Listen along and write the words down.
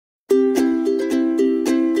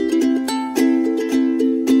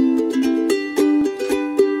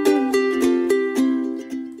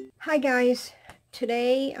Hi guys,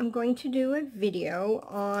 today I'm going to do a video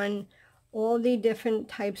on all the different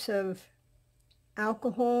types of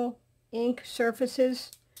alcohol ink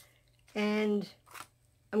surfaces, and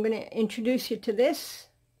I'm going to introduce you to this,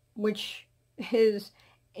 which is,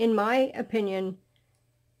 in my opinion,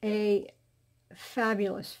 a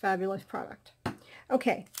fabulous product.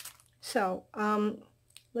 Okay, so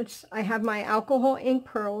I have my alcohol ink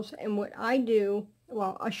pearls, and what I do,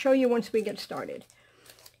 well, I'll show you once we get started.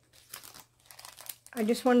 I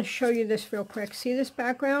just want to show you this real quick. See this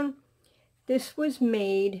background? This was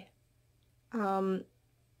made,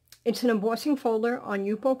 it's an embossing folder on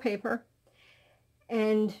Yupo paper,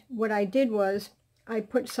 and what I did was I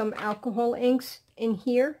put some alcohol inks in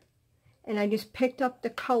here, and I just picked up the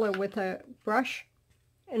color with a brush,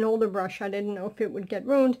 an older brush. I didn't know if it would get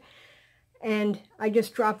ruined, and I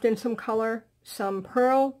just dropped in some color, some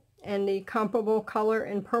pearl, and the comparable color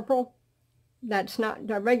in purple. That's not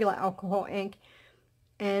the regular alcohol ink.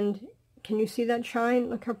 And can you see that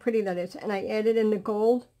shine? Look how pretty that is. And I added in the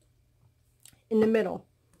gold in the middle.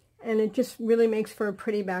 And it just really makes for a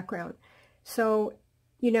pretty background. So,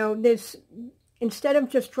 you know, this, instead of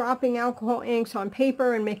just dropping alcohol inks on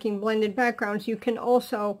paper and making blended backgrounds, you can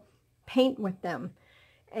also paint with them.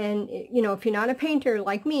 And, you know, if you're not a painter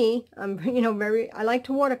like me, I like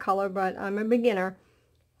to watercolor, but I'm a beginner.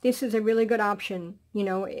 This is a really good option. You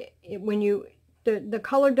know, when you... The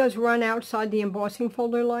color does run outside the embossing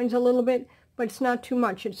folder lines a little bit, but it's not too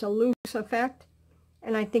much. It's a loose effect,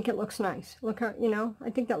 and I think it looks nice. Look how, you know, I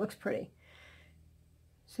think that looks pretty.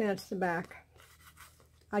 So that's the back.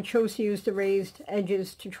 I chose to use the raised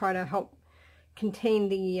edges to try to help contain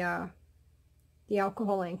the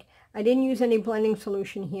alcohol ink. I didn't use any blending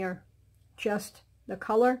solution here, just the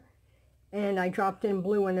color, and I dropped in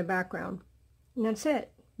blue in the background. And that's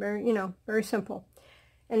it. Very, you know, very simple.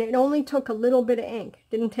 And it only took a little bit of ink.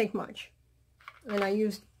 Didn't take much. And I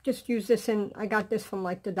just used this in, I got this from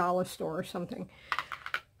like the dollar store or something.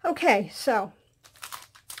 Okay, so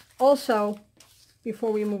also,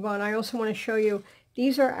 before we move on, I also want to show you,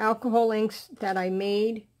 these are alcohol inks that I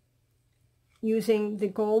made using the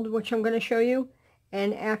gold, which I'm going to show you.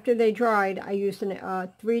 And after they dried, I used a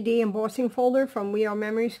 3D embossing folder from We Are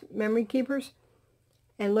Memory Keepers.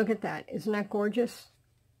 And look at that. Isn't that gorgeous?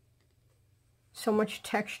 So much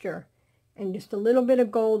texture and just a little bit of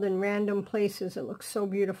gold in random places. It looks so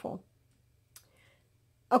beautiful.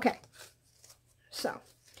 Okay, so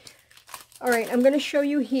all right, I'm going to show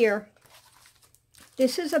you here.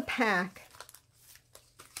 This is a pack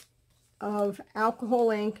of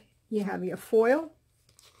alcohol ink. You have your foil,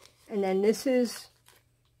 and then this is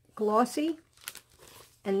glossy,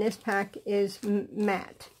 and this pack is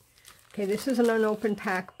matte. Okay, this is an unopened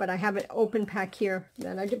pack, but I have an open pack here.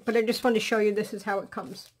 But I just wanted to show you this is how it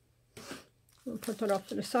comes. I'll put that off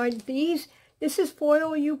to the side. This is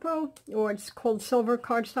foil Yupo, or it's called silver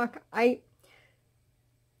cardstock.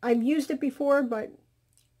 I've used it before, but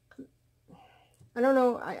I don't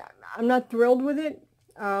know. I'm not thrilled with it.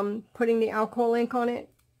 Putting the alcohol ink on it.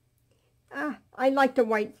 I like the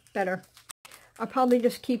white better. I'll probably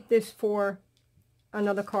just keep this for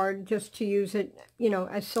another card, just to use it, you know,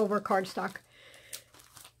 as silver cardstock.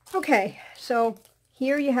 Okay, so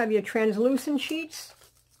here you have your translucent sheets.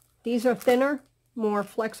 These are thinner, more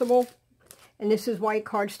flexible, and this is white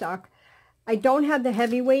cardstock. I don't have the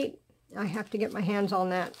heavyweight. I have to get my hands on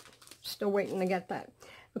that. Still waiting to get that.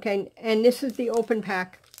 Okay, and this is the open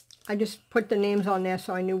pack. I just put the names on there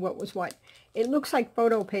so I knew what was what. It looks like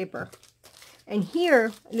photo paper. And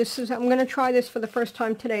here, I'm going to try this for the first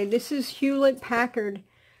time today. This is Hewlett-Packard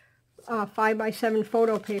 5x7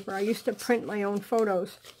 photo paper. I used to print my own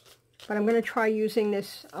photos, but I'm going to try using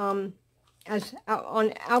this on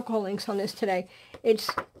alcohol inks on this today. It's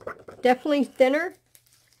definitely thinner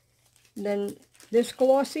than this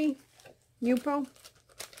glossy Yupo.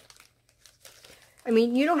 I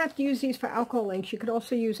mean, you don't have to use these for alcohol inks. You could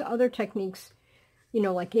also use other techniques, you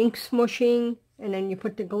know, like ink smushing, and then you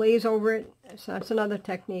put the glaze over it. So that's another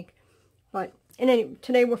technique. But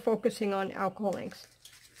today we're focusing on alcohol inks.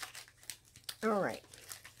 All right.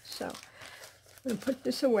 So I'm going to put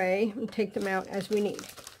this away and take them out as we need.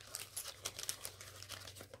 Of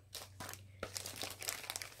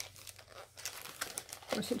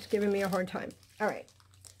course, it's giving me a hard time. All right.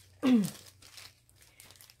 I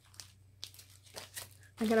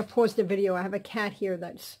got to pause the video. I have a cat here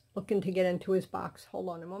that's looking to get into his box. Hold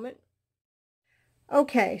on a moment.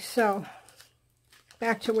 Okay, so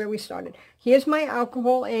back to where we started. Here's my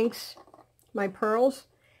alcohol inks, my pearls,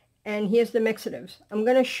 and here's the mixatives. I'm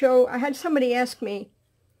going to show, I had somebody ask me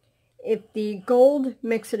if the gold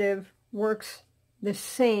mixative works the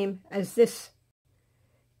same as this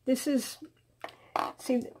This is,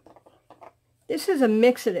 see, this is a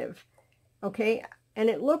mixative, okay? And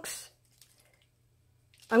it looks,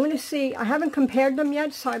 I'm going to see, I haven't compared them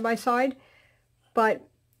yet side by side, but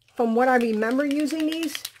from what I remember using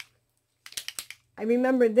these, I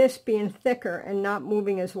remember this being thicker and not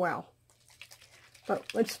moving as well.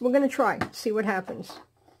 But we're going to try, see what happens.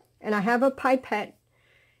 And I have a pipette,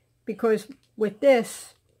 because with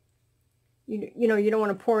this, you know, you don't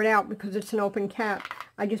want to pour it out because it's an open cap.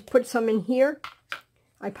 I just put some in here,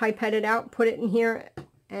 I pipette it out, put it in here,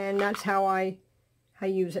 and that's how I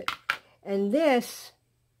use it. And this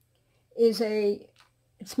is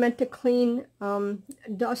it's meant to clean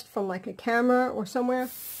dust from like a camera or somewhere.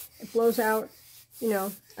 It blows out, you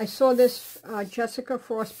know. I saw this, Jessica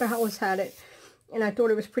Frost Ballas had it, and I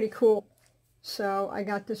thought it was pretty cool. So I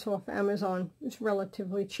got this off Amazon. It's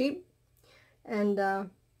relatively cheap. And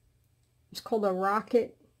it's called a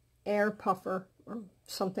Rocket Air Puffer or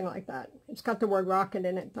something like that. It's got the word rocket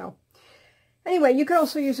in it though. Anyway, you could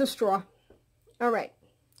also use a straw. All right.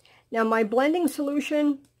 Now my blending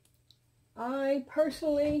solution, I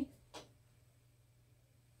personally,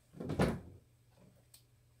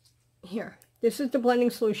 here, this is the blending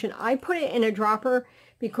solution. I put it in a dropper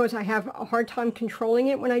because I have a hard time controlling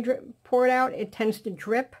it when I pour it out. It tends to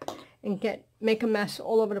drip and make a mess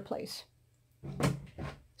all over the place.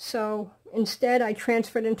 So instead I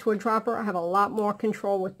transfer it into a dropper. I have a lot more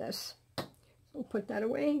control with this. I'll put that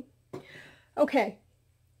away. Okay,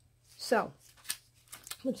 so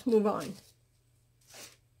let's move on.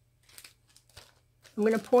 I'm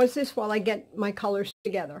going to pause this while I get my colors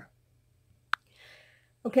together.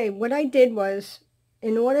 Okay, what I did was,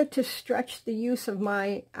 in order to stretch the use of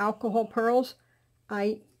my alcohol pearls,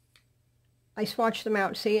 I swatched them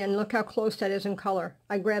out, see, and look how close that is in color.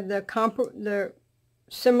 I grabbed the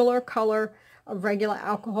similar color of regular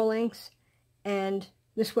alcohol inks, and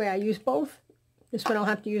this way I use both. This one I'll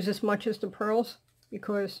have to use as much as the pearls,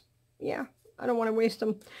 because, yeah, I don't want to waste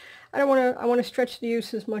them. I want to stretch the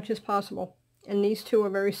use as much as possible. And these two are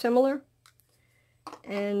very similar,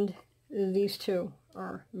 and these two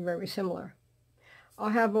are very similar. I'll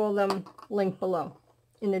have all them linked below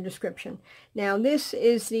in the description. Now this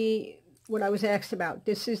is what I was asked about.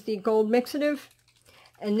 This is the Gold Mixative,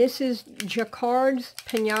 and this is Jacquard's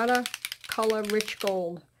Pinata Color Rich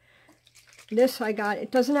Gold. This I got,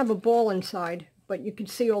 it doesn't have a ball inside, but you can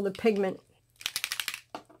see all the pigment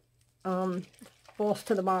falls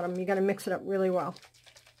to the bottom. You got to mix it up really well.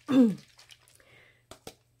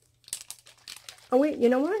 Oh wait, you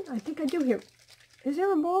know what? I think I do here. Is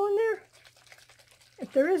there a ball in there?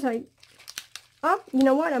 If there is, oh, you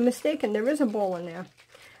know what? I'm mistaken. There is a ball in there.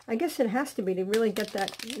 I guess it has to be to really get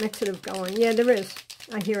that mixative going. Yeah, there is.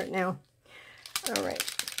 I hear it now. All right.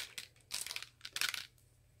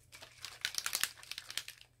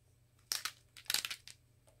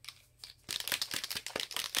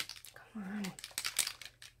 Come on.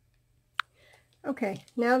 Okay,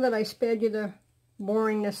 now that I spared you the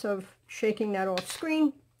boringness of shaking that off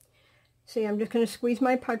screen, see, I'm just going to squeeze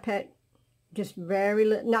my pipette. Just very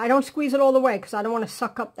little. Now, I don't squeeze it all the way because I don't want to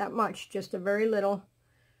suck up that much. Just a very little.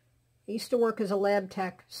 I used to work as a lab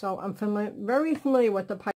tech, so I'm very familiar with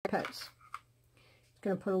the pipettes.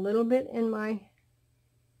 Going to put a little bit in my,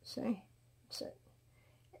 see, that's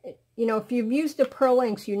it. You know, if you've used the pearl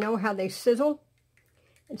inks, you know how they sizzle.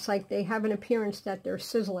 It's like they have an appearance that they're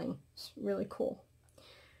sizzling. It's really cool.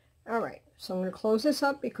 All right, so I'm going to close this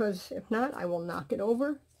up because if not, I will knock it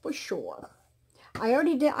over for sure. I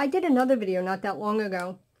did another video not that long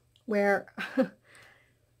ago where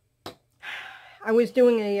I was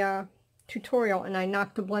doing a tutorial and I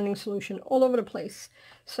knocked the blending solution all over the place.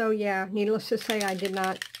 So yeah, needless to say, I did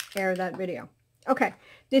not air that video. Okay,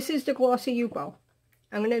 this is the glossy Yupo.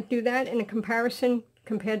 I'm going to do that in a comparison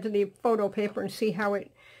compared to the photo paper and see how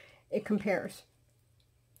it compares.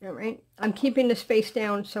 All right, I'm keeping this face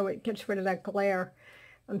down so it gets rid of that glare.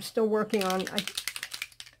 I'm still working on a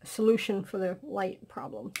solution for the light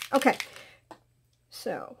problem. Okay,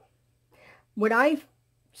 so what I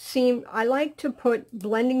like to put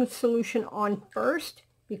blending solution on first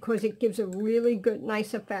because it gives a really good,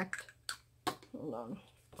 nice effect. Hold on.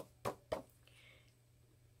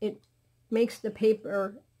 It makes the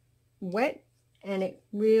paper wet and it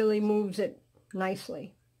really moves it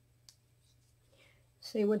nicely.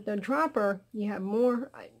 See, with the dropper, you have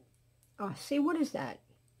more. See, what is that?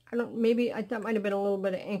 That might have been a little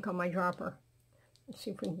bit of ink on my dropper. Let's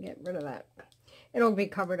see if we can get rid of that. It'll be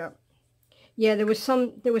covered up. Yeah, there was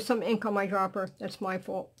some ink on my dropper. That's my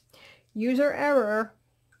fault. User error.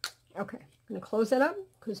 Okay, I'm going to close that up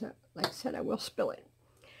because, like I said, I will spill it.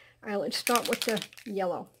 All right, let's start with the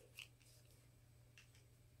yellow.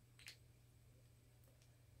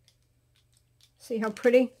 See how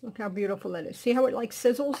pretty? Look how beautiful that is. See how it like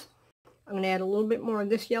sizzles? I'm going to add a little bit more of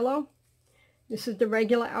this yellow. This is the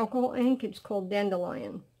regular alcohol ink. It's called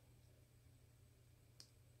Dandelion.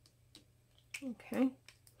 Okay.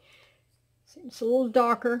 See, it's a little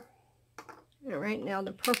darker. All right, now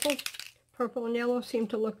the purple and yellow seem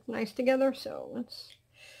to look nice together, so let's...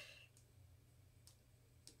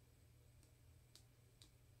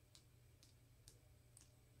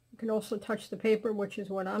 You can also touch the paper, which is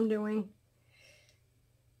what I'm doing.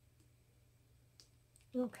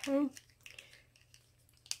 Okay. I'm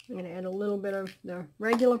going to add a little bit of the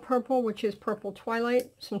regular purple, which is Purple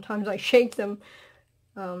Twilight. Sometimes I shake them.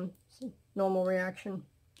 It's a normal reaction.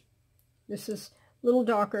 This is a little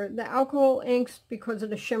darker. The alcohol inks, because of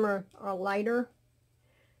the shimmer, are lighter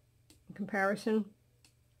in comparison.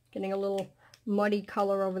 Getting a little muddy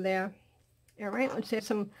color over there. All right, let's add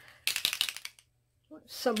some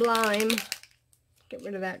Sublime. Get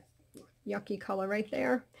rid of that yucky color right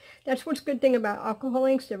there. That's what's good thing about alcohol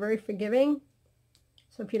inks. They're very forgiving.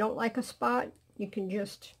 So if you don't like a spot, you can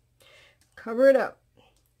just cover it up.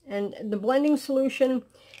 And the blending solution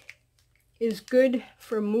is good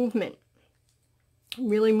for movement. It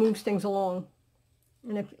really moves things along.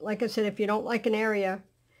 And if, like I said, if you don't like an area,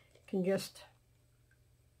 you can just,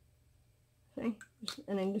 see,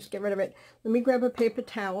 and then just get rid of it. Let me grab a paper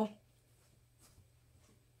towel.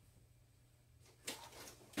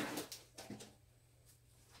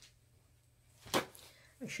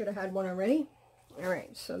 I should have had one already. All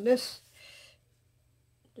right, so this,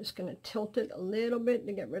 just going to tilt it a little bit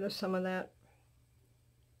to get rid of some of that.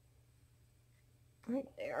 Right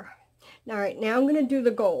there. All right, now I'm going to do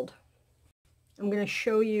the gold. I'm going to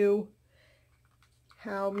show you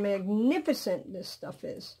how magnificent this stuff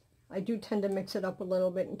is. I do tend to mix it up a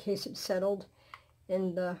little bit in case it's settled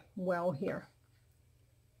in the well here.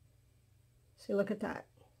 See, look at that.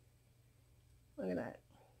 Look at that.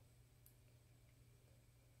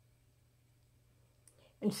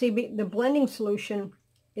 And see, the blending solution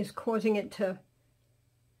is causing it to,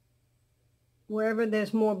 wherever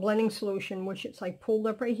there's more blending solution, which it's like pulled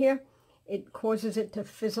up right here, it causes it to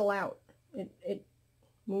fizzle out. It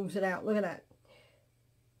moves it out. Look at that.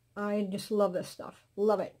 I just love this stuff.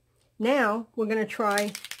 Love it. Now, we're going to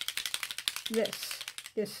try this.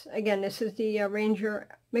 This, again, this is the Ranger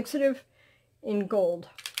Mixative in gold.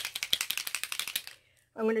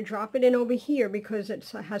 I'm going to drop it in over here because it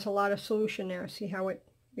has a lot of solution there. See how it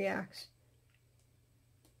reacts.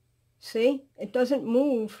 See? It doesn't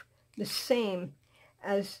move the same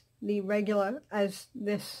as the regular, as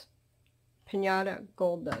this Pinata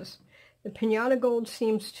Gold does. The Pinata Gold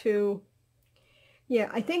seems to, yeah,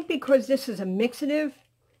 I think because this is a mixative,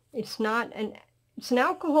 it's not an, it's an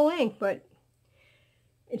alcohol ink, but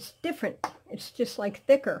it's different. It's just like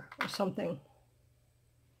thicker or something.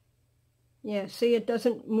 Yeah, see, it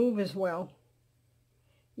doesn't move as well.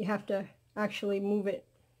 You have to actually move it.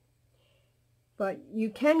 But you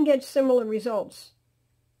can get similar results.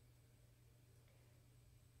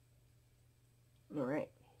 All right.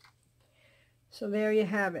 So there you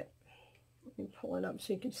have it. Let me pull it up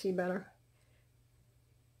so you can see better.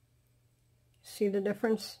 See the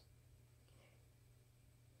difference?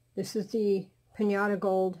 This is the Pinata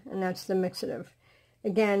Gold, and that's the Mixative.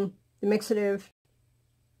 Again, the Mixative,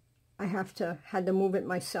 I had to move it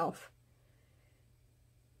myself.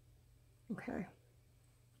 Okay.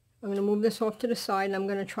 I'm going to move this off to the side, and I'm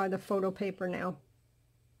going to try the photo paper now.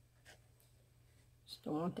 Just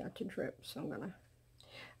don't want that to drip, so I'm going to...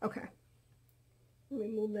 Okay. Let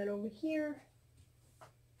me move that over here.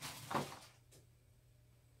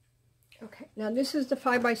 Okay, now this is the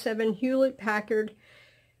 5x7 Hewlett-Packard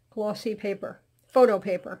glossy paper, photo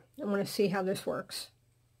paper. I want to see how this works.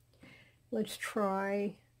 Let's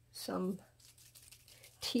try some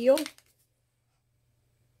teal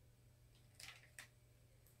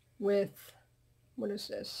with, what is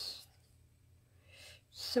this?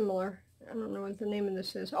 Similar. I don't know what the name of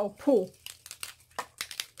this is. Oh, Pool.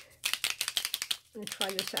 Let me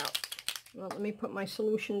try this out. Well, let me put my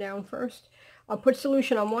solution down first. I'll put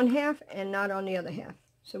solution on one half and not on the other half,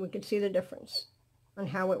 so we can see the difference on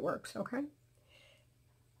how it works, okay?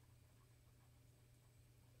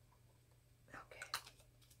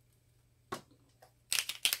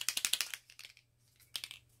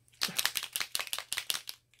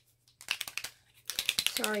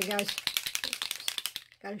 Sorry, guys.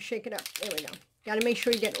 Got to shake it up. There we go. Got to make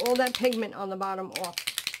sure you get all that pigment on the bottom off,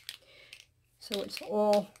 so it's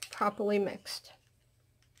all properly mixed.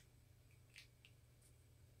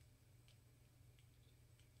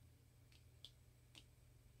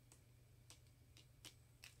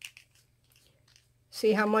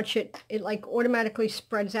 See how much it like automatically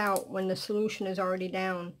spreads out when the solution is already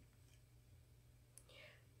down.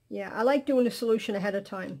 Yeah, I like doing the solution ahead of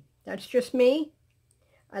time. That's just me.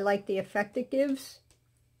 I like the effect it gives,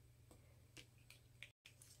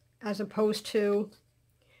 as opposed to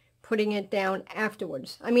putting it down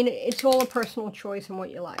afterwards. I mean, it's all a personal choice and what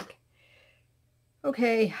you like.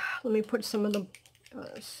 Okay, let me put some of the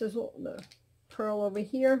the pearl over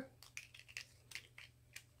here.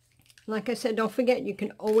 Like I said, don't forget, you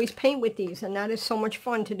can always paint with these, and that is so much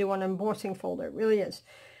fun to do on an embossing folder. It really is.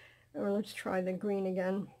 All right, let's try the green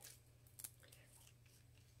again.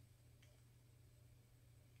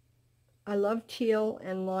 I love teal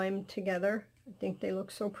and lime together. I think they look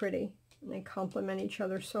so pretty, and they complement each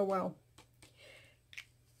other so well.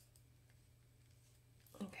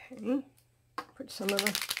 Okay, put some of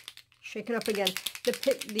the, shake it up again.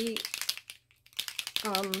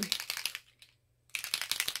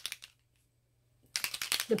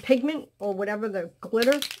 The pigment, or whatever, the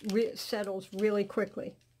glitter, settles really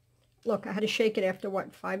quickly. Look, I had to shake it after,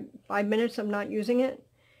 what, five minutes of not using it?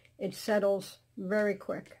 It settles very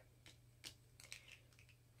quick.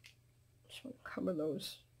 Just want to cover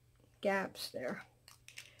those gaps there.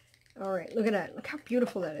 All right, look at that. Look how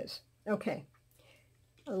beautiful that is. Okay.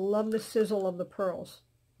 I love the sizzle of the pearls.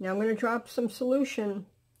 Now I'm going to drop some solution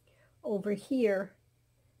over here.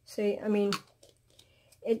 See, I mean,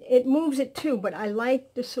 it moves it too, but I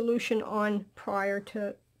like the solution on prior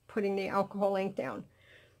to putting the alcohol ink down.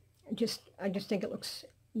 I just think it looks,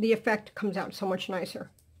 the effect comes out so much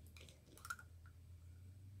nicer.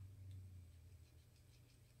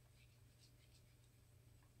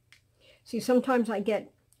 See, sometimes I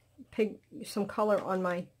get some color on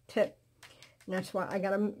my tip, and that's why I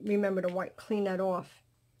gotta remember to clean that off,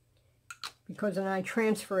 because then I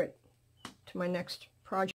transfer it to my next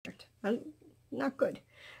project. Not good.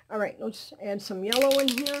 All right, let's add some yellow in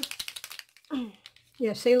here.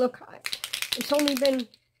 Yeah, see, look, it's only been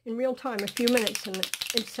in real time a few minutes and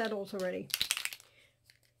it settles already.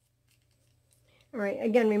 All right,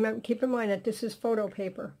 again, remember, keep in mind that this is photo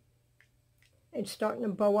paper. It's starting to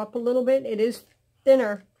bow up a little bit. It is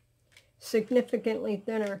thinner, significantly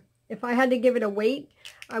thinner. If I had to give it a weight,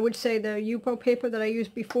 I would say the Yupo paper that I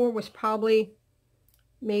used before was probably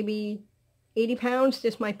maybe 80 pounds.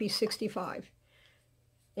 This might be 65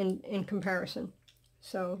 in comparison.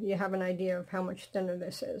 So you have an idea of how much thinner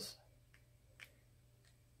this is.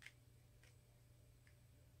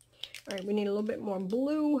 All right, we need a little bit more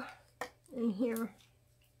blue in here.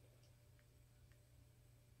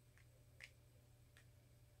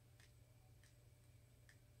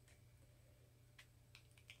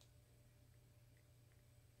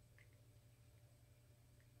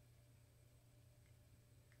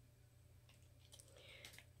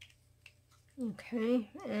 Okay,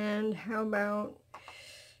 and how about,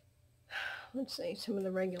 let's say, some of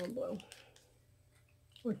the regular blue,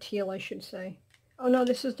 or teal, I should say. Oh no,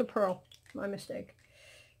 this is the pearl, my mistake.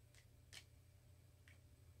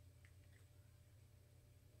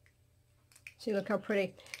 See, look how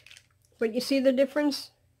pretty. But you see the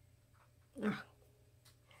difference? Ugh.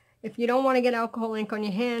 If you don't want to get alcohol ink on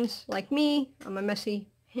your hands, like me, I'm a messy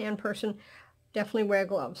hand person, definitely wear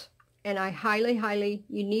gloves. And I highly,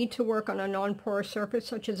 you need to work on a non-porous surface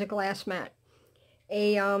such as a glass mat.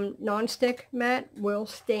 A non-stick mat will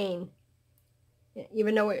stain.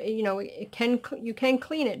 Even though, you can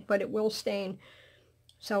clean it, but it will stain.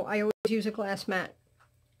 So I always use a glass mat.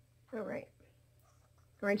 All right.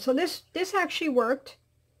 All right, so this actually worked.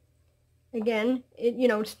 Again,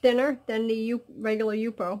 it's thinner than the regular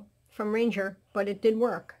Yupo from Ranger, but it did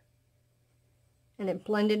work. And it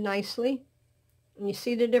blended nicely. And you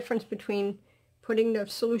see the difference between putting the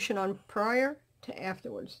solution on prior to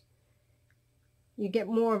afterwards. You get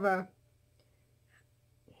more of a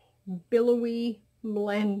billowy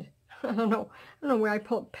blend. I don't know where I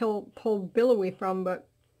pulled billowy from, but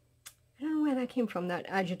I don't know where that came from, that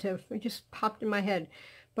adjective. It just popped in my head.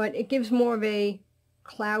 But it gives more of a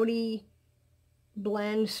cloudy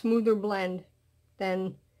blend, smoother blend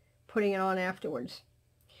than putting it on afterwards.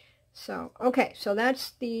 So, okay, so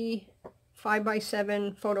that's the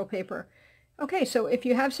 5x7 photo paper. Okay, so if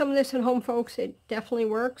you have some of this at home, folks, it definitely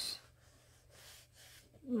works.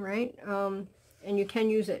 All right, and you can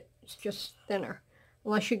use it. It's just thinner.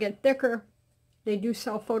 Unless you get thicker, they do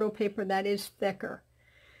sell photo paper that is thicker.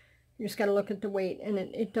 You just got to look at the weight, and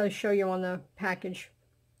it does show you on the package.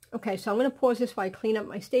 Okay, so I'm going to pause this while I clean up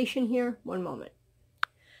my station here. One moment.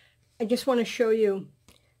 I just want to show you,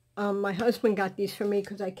 my husband got these for me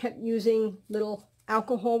because I kept using little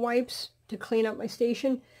alcohol wipes to clean up my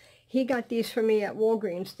station. He got these for me at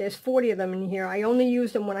Walgreens. There's 40 of them in here. I only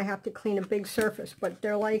use them when I have to clean a big surface, but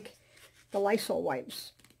they're like the Lysol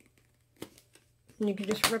wipes. And you can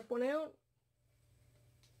just rip one out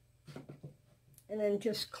and then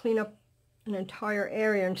just clean up an entire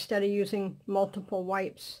area instead of using multiple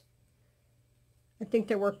wipes. I think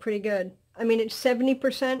they work pretty good. I mean, it's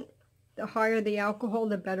 70%. The higher the alcohol,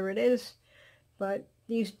 the better it is. But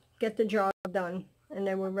these get the job done, and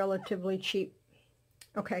they were relatively cheap.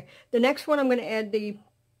 Okay, the next one I'm going to add the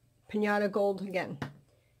Pinata Gold again.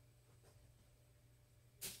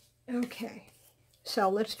 Okay, so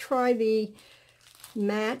let's try the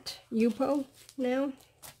matte Yupo now.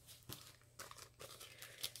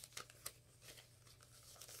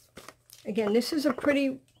 Again, this is a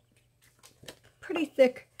pretty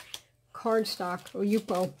thick cardstock or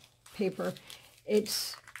Yupo paper.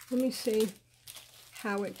 It's, let me see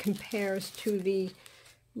how it compares to the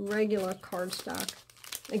regular cardstock.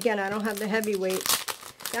 Again, I don't have the heavyweight.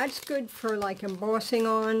 That's good for like embossing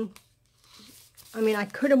on. I mean, I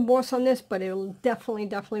could emboss on this, but it'll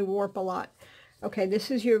definitely warp a lot. Okay, this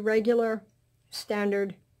is your regular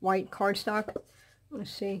standard white cardstock. Let's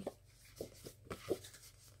see.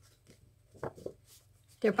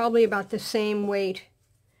 They're probably about the same weight.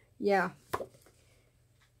 Yeah.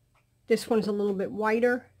 This one's a little bit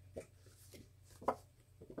whiter.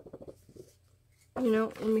 You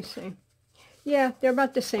know, let me see. Yeah, they're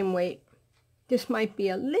about the same weight. This might be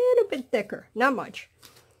a little bit thicker. Not much.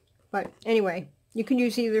 But anyway, you can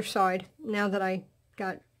use either side. Now that I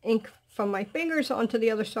got ink from my fingers onto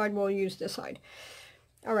the other side, we'll use this side.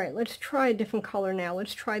 Alright, let's try a different color now.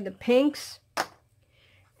 Let's try the pinks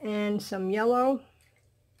and some yellow.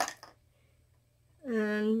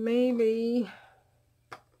 And maybe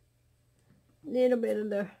a little bit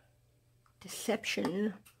of the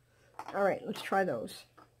deception. Alright, let's try those.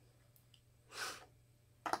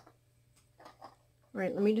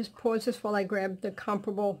 Alright, let me just pause this while I grab the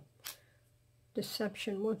comparable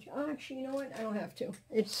deception. Which, actually, you know what? I don't have to.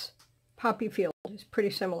 It's Poppy Field. It's pretty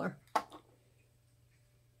similar.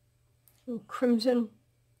 And crimson.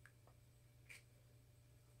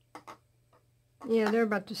 Yeah, they're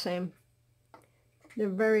about the same. They're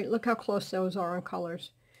very, look how close those are in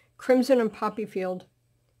colors. Crimson and Poppy Field.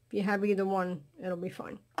 If you have either one, it'll be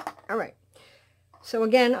fine. Alright. So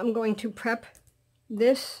again, I'm going to prep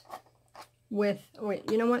this with, oh wait,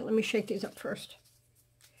 you know what? Let me shake these up first.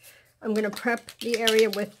 I'm going to prep the area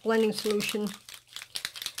with blending solution.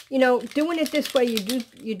 You know, doing it this way,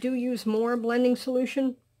 you do use more blending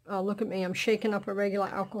solution. Oh, look at me. I'm shaking up a regular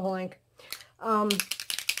alcohol ink.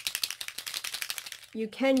 You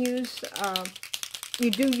can use,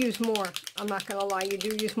 you do use more. I'm not going to lie. You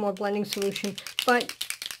do use more blending solution, but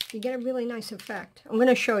you get a really nice effect. I'm going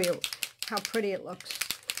to show you how pretty it looks.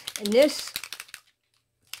 And this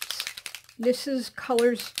is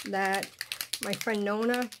colors that my friend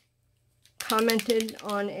Nona commented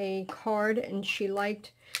on a card, and she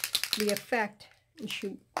liked the effect, and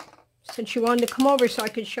she said she wanted to come over so I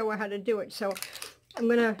could show her how to do it. So I'm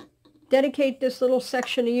going to dedicate this little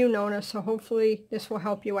section to you, Nona, so hopefully this will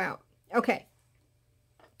help you out. Okay.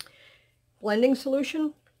 Blending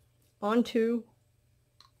solution onto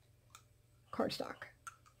cardstock.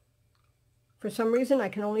 For some reason, I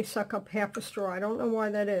can only suck up half a straw. I don't know why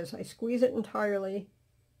that is. I squeeze it entirely.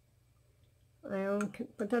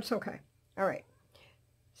 But that's okay. All right.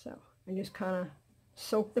 So I just kind of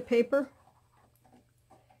soak the paper.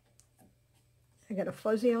 I got a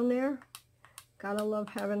fuzzy on there. Gotta love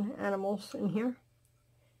having animals in here.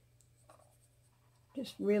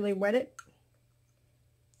 Just really wet it.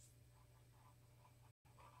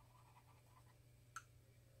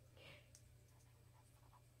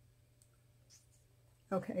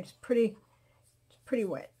 Okay, it's pretty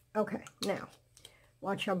wet. Okay, now,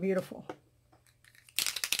 watch how beautiful.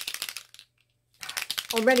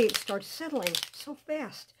 Already it starts settling so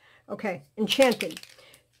fast. Okay, Enchanted.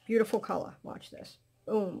 Beautiful color. Watch this.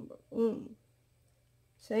 Boom, boom.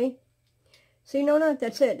 See? See, Nona?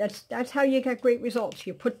 That's it. That's how you get great results.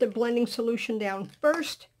 You put the blending solution down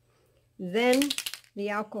first, then the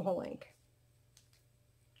alcohol ink.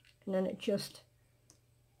 And then it's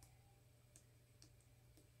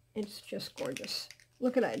just gorgeous.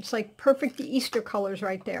 Look at that. It's like perfect Easter colors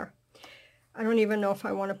right there. I don't even know if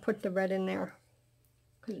I want to put the red in there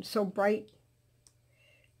because it's so bright.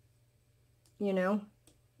 You know,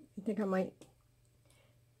 I think I might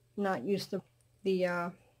not use the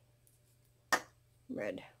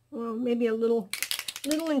red. Well, maybe a little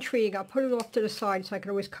intrigue. I'll put it off to the side so I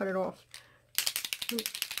can always cut it off.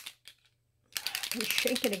 And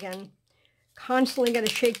shake it again. Constantly got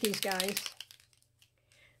to shake these guys.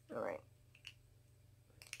 All right.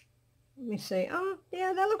 me see. Oh,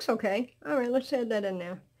 yeah, that looks okay. All right, let's add that in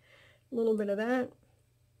there. A little bit of that.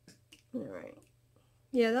 All right.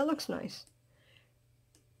 Yeah, that looks nice.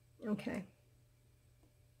 Okay.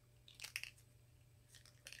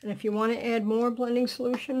 And if you want to add more blending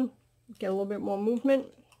solution, get a little bit more movement,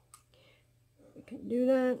 you can do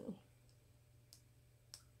that.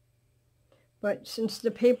 But since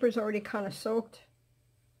the paper's already kind of soaked,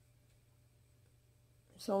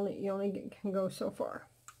 you only can go so far.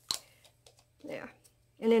 Yeah.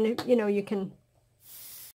 And then, you know, you can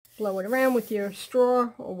blow it around with your straw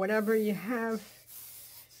or whatever you have.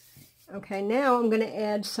 Okay, now I'm going to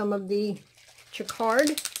add some of the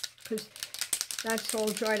jacquard, because that's all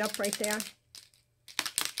dried up right there.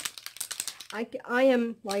 I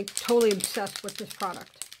am like totally obsessed with this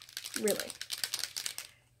product, really.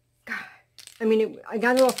 God, I mean, I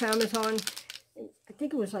got it off Amazon. I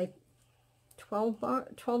think it was like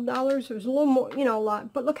 $12. It was a little more, you know, a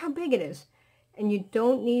lot, but look how big it is. And you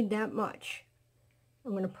don't need that much.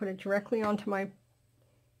 I'm going to put it directly onto my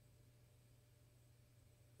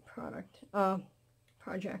project.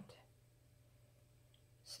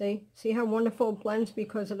 See how wonderful it blends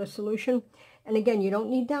because of the solution? And again, you don't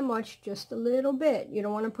need that much, just a little bit. You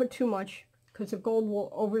don't want to put too much because the gold will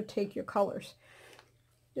overtake your colors.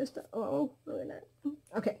 Just, oh, look at that.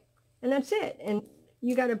 Okay, and that's it. And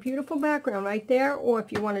you got a beautiful background right there. Or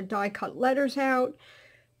if you want to die cut letters out,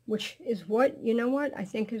 which is what, you know what, I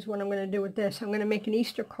think is what I'm going to do with this. I'm going to make an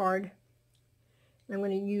Easter card. I'm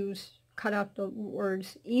going to cut out the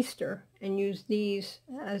words Easter and use these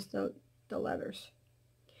as the letters.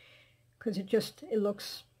 Because it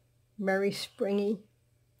looks very springy.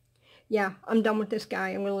 Yeah, I'm done with this guy.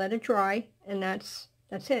 I'm going to let it dry, and that's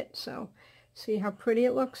it. So, see how pretty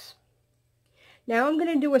it looks? Now I'm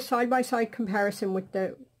going to do a side-by-side comparison with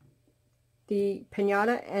the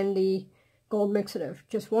Pinata and the Gold Mixative.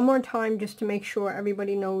 Just one more time, just to make sure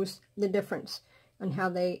everybody knows the difference and how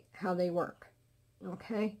they work.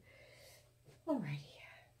 Okay? Alrighty.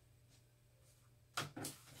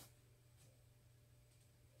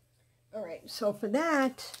 Alright, so for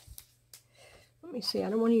that, let me see, I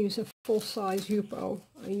don't want to use a full-size Yupo.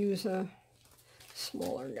 I use a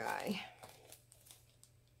smaller guy.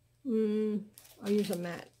 I'll use a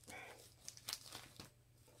matte.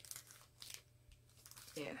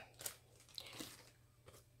 Yeah.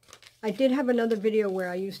 I did have another video where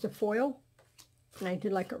I used a foil, and I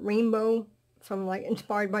did like a rainbow from like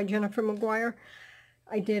inspired by Jennifer McGuire.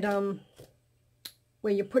 I did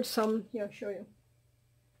where you put some, yeah, I'll show you.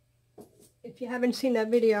 If you haven't seen that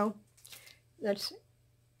video,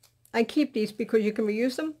 I keep these because you can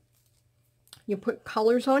reuse them. You put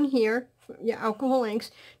colors on here, your alcohol inks,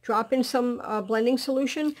 drop in some blending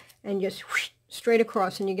solution, and just whoosh, straight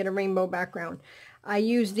across, and you get a rainbow background. I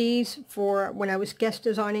use these for when I was guest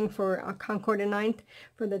designing for Concord and 9th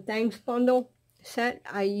for the thanks bundle set.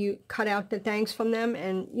 I cut out the thanks from them,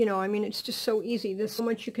 and you know, I mean, it's just so easy. There's so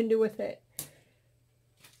much you can do with it.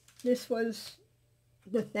 This was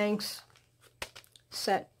the thanks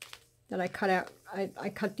set that I cut out. I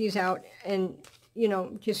cut these out and, you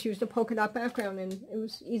know, just used a polka dot background, and it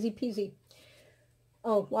was easy peasy.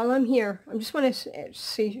 Oh, while I'm here, I just want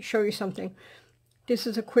to show you something. This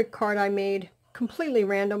is a quick card I made, completely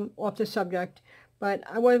random, off the subject, but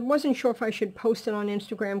I wasn't sure if I should post it on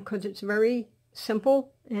Instagram because it's very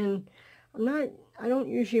simple, and I don't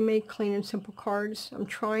usually make clean and simple cards. I'm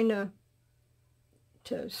trying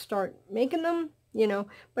to start making them, you know,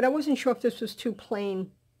 but I wasn't sure if this was too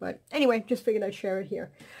plain. But anyway, just figured I'd share it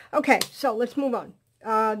here. Okay, so let's move on.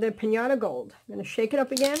 The Pinata Gold. I'm going to shake it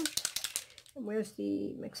up again. And where's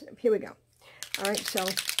the mixative? Here we go. All right, so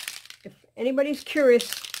if anybody's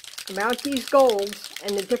curious about these golds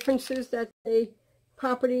and the differences that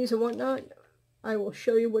properties and whatnot, I will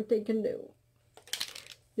show you what they can do.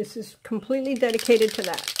 This is completely dedicated to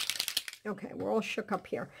that. Okay, we're all shook up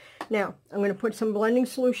here. Now, I'm going to put some blending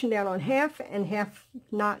solution down on half and half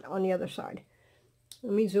not on the other side.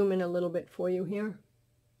 Let me zoom in a little bit for you here.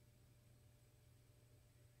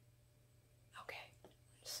 Okay,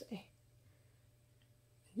 let's see.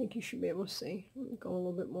 I think you should be able to see. Let me go a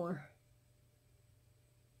little bit more.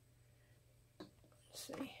 Let's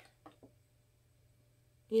see.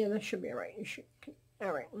 Yeah, that should be all right. You should.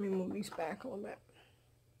 All right, let me move these back a little bit.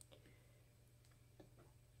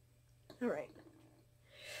 All right.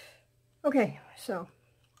 Okay, so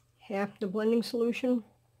half the blending solution.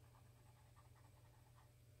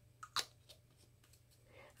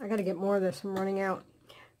 I got to get more of this. I'm running out.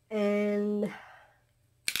 And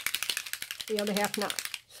the other half not.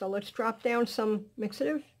 So let's drop down some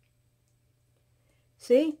mixative.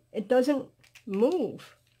 See? It doesn't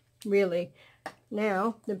move. really.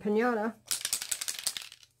 Now, the pinata,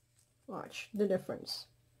 watch the difference.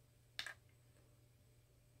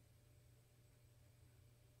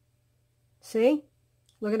 See?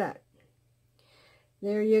 Look at that.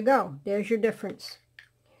 There you go. There's your difference.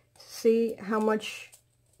 See how much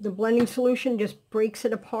the blending solution just breaks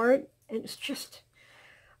it apart? And it's just,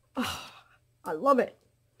 oh, I love it.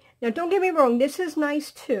 Now, don't get me wrong. This is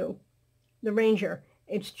nice too, the Ranger.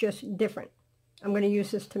 It's just different. I'm going to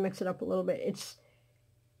use this to mix it up a little bit. It's,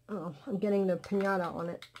 oh, I'm getting the pinata on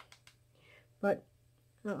it. But,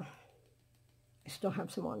 oh, I still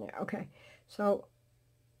have some on there. Okay, so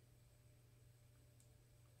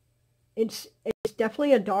it's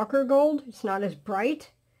definitely a darker gold. It's not as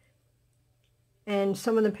bright. And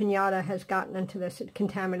some of the pinata has gotten into this. It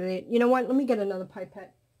contaminated. You know what? Let me get another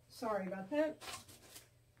pipette. Sorry about that.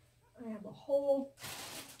 I have a whole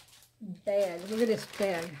bag. Look at this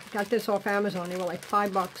bag. Got this off Amazon. They were like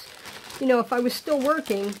 $5. You know, if I was still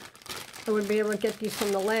working, I would be able to get these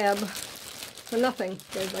from the lab for nothing.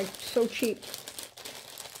 They're like so cheap.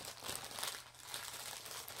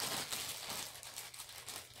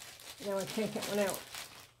 Now I can't get one out.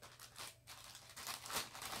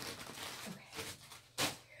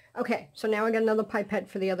 Okay, so now I got another pipette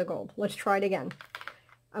for the other gold. Let's try it again.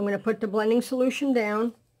 I'm going to put the blending solution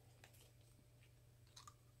down.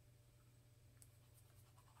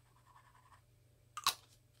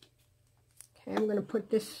 Okay, I'm going to put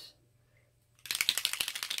this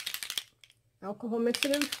alcohol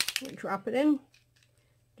mixative, drop it in,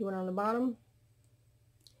 do it on the bottom.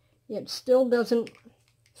 It still doesn't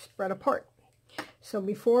spread apart. So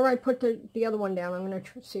before I put the other one down, I'm going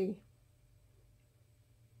to see.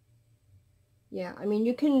 Yeah, I mean,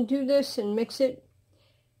 you can do this and mix it,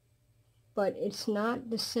 but it's not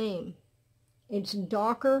the same. It's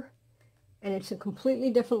darker, and it's a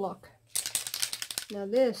completely different look. Now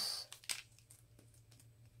this,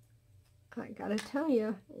 I gotta tell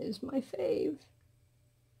you, is my fave.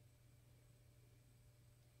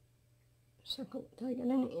 Circle, did I get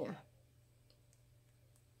in it? Yeah.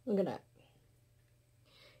 Look at that.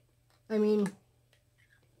 I mean,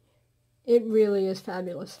 it really is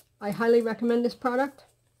fabulous. I highly recommend this product.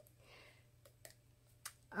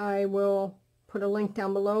 I will put a link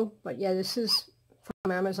down below, but yeah, this is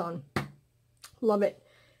from Amazon. Love it.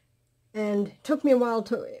 And it took me a while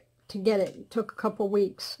to get it. It took a couple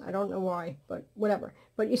weeks. I don't know why, but whatever.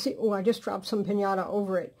 But you see, oh, I just dropped some pinata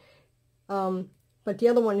over it. But the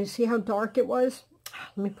other one, you see how dark it was?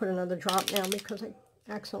 Let me put another drop now because I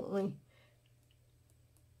accidentally...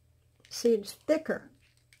 See, it's thicker.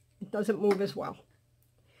 It doesn't move as well.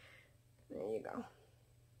 There you go.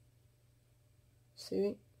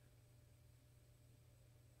 See?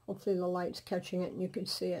 Hopefully the light's catching it and you can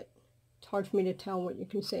see it. It's hard for me to tell what you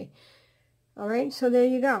can see. Alright, so there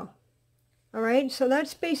you go. Alright, so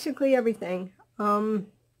that's basically everything. You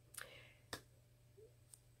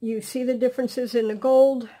see the differences in the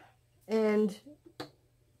gold, and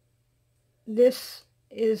this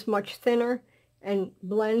is much thinner and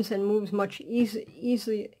blends and moves much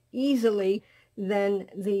easily than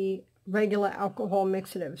the regular alcohol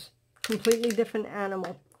mixatives. Completely different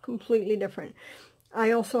animal. Completely different. I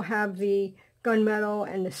also have the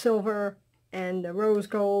gunmetal and the silver and the rose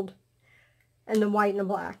gold and the white and the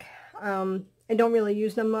black. I don't really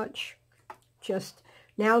use them much. Just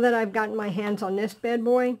now that I've gotten my hands on this bad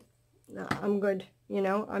boy, I'm good. You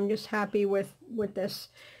know, I'm just happy with this.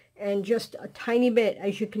 And just a tiny bit,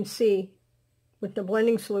 as you can see, with the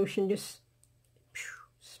blending solution, just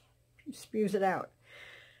spews it out.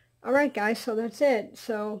 Alright guys, so that's it.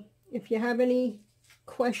 So if you have any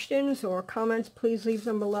questions or comments, please leave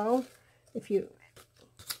them below.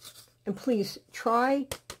 And please try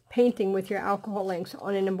painting with your alcohol inks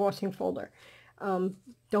on an embossing folder.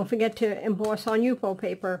 Don't forget to emboss on Yupo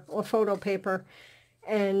paper or photo paper,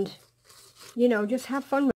 and you know, just have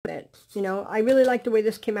fun with it. You know, I really like the way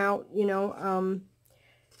this came out. You know,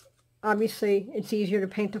 obviously it's easier to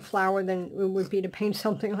paint a flower than it would be to paint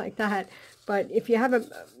something like that. But if you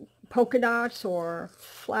have polka dots or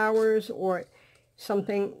flowers or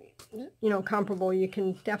something, you know, comparable, you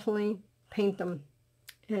can definitely paint them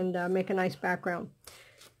and make a nice background.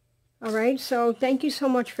 Alright, so thank you so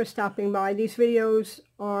much for stopping by. These videos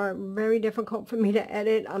are very difficult for me to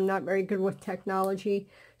edit. I'm not very good with technology.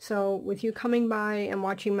 So with you coming by and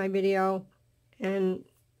watching my video, and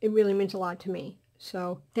it really means a lot to me.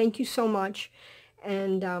 So thank you so much,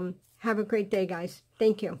 and have a great day, guys.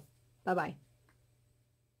 Thank you. Bye-bye.